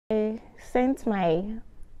I sent my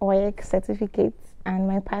WAEC certificate and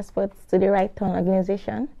my passport to the Right Turn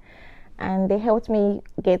organization, and they helped me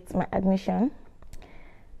get my admission.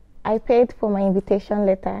 I paid for my invitation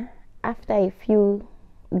letter. After a few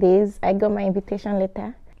days, I got my invitation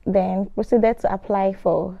letter, then proceeded to apply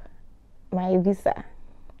for my visa.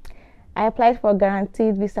 I applied for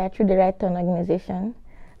guaranteed visa through the Right Turn organization,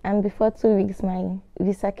 and before 2 weeks, my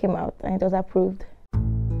visa came out and it was approved.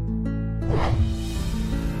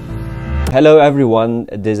 Hello everyone,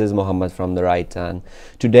 this is Mohammed from The Right Turn.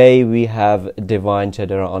 Today we have Divine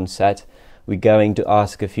Chedera on set. We're going to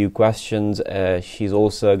ask a few questions. She's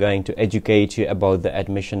also going to educate you about the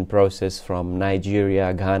admission process from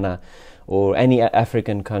Nigeria, Ghana, or any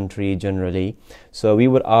African country generally. So we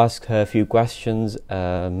would ask her a few questions.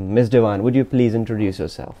 Ms. Divine, would you please introduce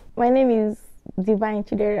yourself? My name is Divine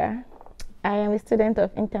Chedera. I am a student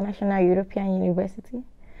of International European University.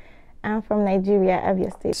 I'm from Nigeria,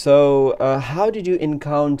 Abia State. So how did you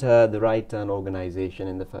encounter the Right Turn organization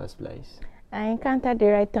in the first place? I encountered the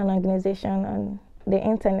Right Turn organization on the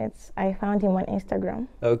internet. I found him on Instagram.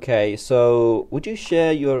 Okay, so would you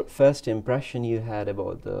share your first impression you had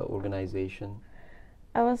about the organization?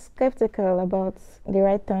 I was skeptical about the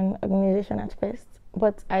Right Turn organization at first,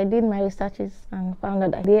 but I did my researches and found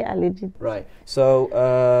out that they are legit. Right.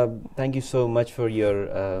 So thank you so much for your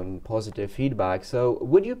positive feedback. So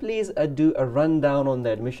would you please do a rundown on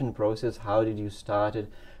the admission process? How did you start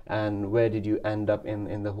it and where did you end up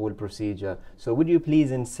in the whole procedure? So would you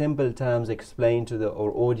please in simple terms explain to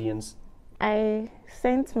our audience? I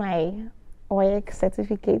sent my WAEC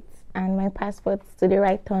certificate and my passport to the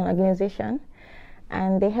Right Turn organization,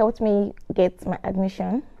 and they helped me get my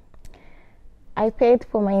admission. I paid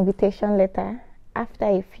for my invitation letter. After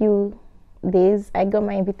a few days, I got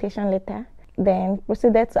my invitation letter, then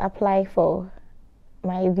proceeded to apply for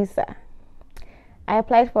my visa. I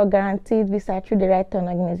applied for guaranteed visa through the Right Turn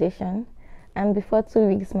organization, and before 2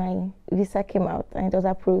 weeks, my visa came out and it was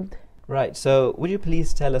approved. Right. So would you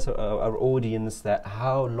please tell us, our audience, that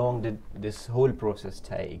how long did this whole process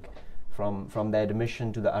take from the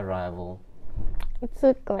admission to the arrival? It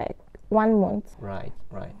took like 1 month. Right,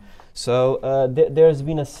 right. So there's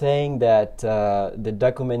been a saying that the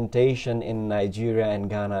documentation in Nigeria and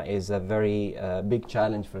Ghana is a very big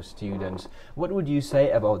challenge for students. What would you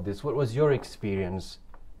say about this? What was your experience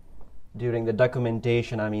during the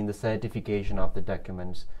documentation, I mean the certification of the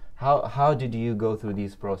documents? How did you go through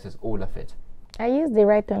this process, all of it? I used the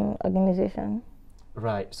Right Turn organization.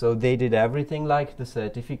 Right, so they did everything like the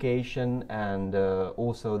certification and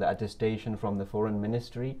also the attestation from the foreign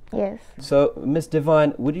ministry? Yes. So, Ms.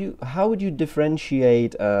 Divine, how would you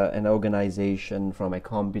differentiate an organization from a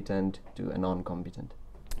competent to a non-competent?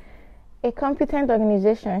 A competent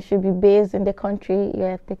organization should be based in the country you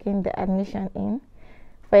are taking the admission in.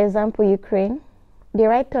 For example, Ukraine. The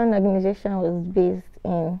Right Turn organization was based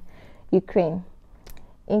in Ukraine.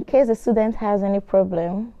 In case the student has any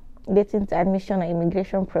problem relating to admission or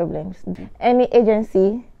immigration problems, any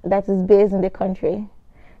agency that is based in the country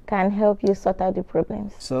can help you sort out the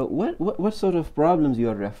problems. So what sort of problems you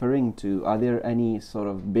are referring to? Are there any sort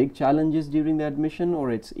of big challenges during the admission,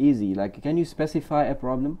 or it's easy? Like, can you specify a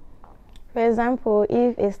problem? For example,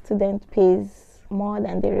 if a student pays more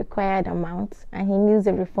than the required amount and he needs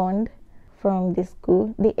a refund from the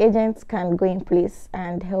school, the agents can go in place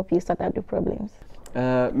and help you sort out the problems.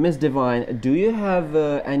 Ms. Divine, do you have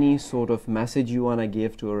any sort of message you want to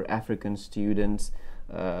give to our African students,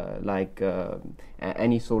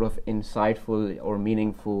 any sort of insightful or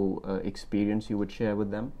meaningful experience you would share with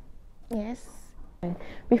them? Yes.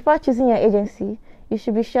 Before choosing your agency, you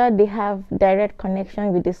should be sure they have direct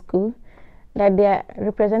connection with the school, that they are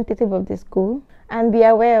representative of the school, and be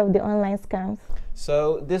aware of the online scams.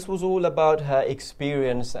 So this was all about her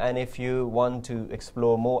experience, and if you want to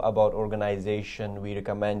explore more about organization, we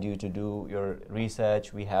recommend you to do your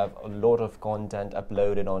research. We have a lot of content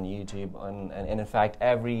uploaded on YouTube and in fact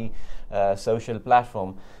every social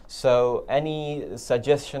platform. So any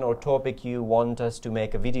suggestion or topic you want us to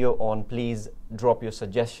make a video on, please drop your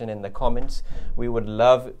suggestion in the comments. We would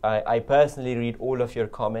love, I personally read all of your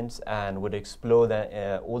comments and would explore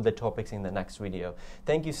all the topics in the next video.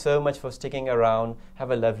 Thank you so much for sticking around.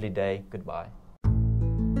 Have a lovely day. Goodbye.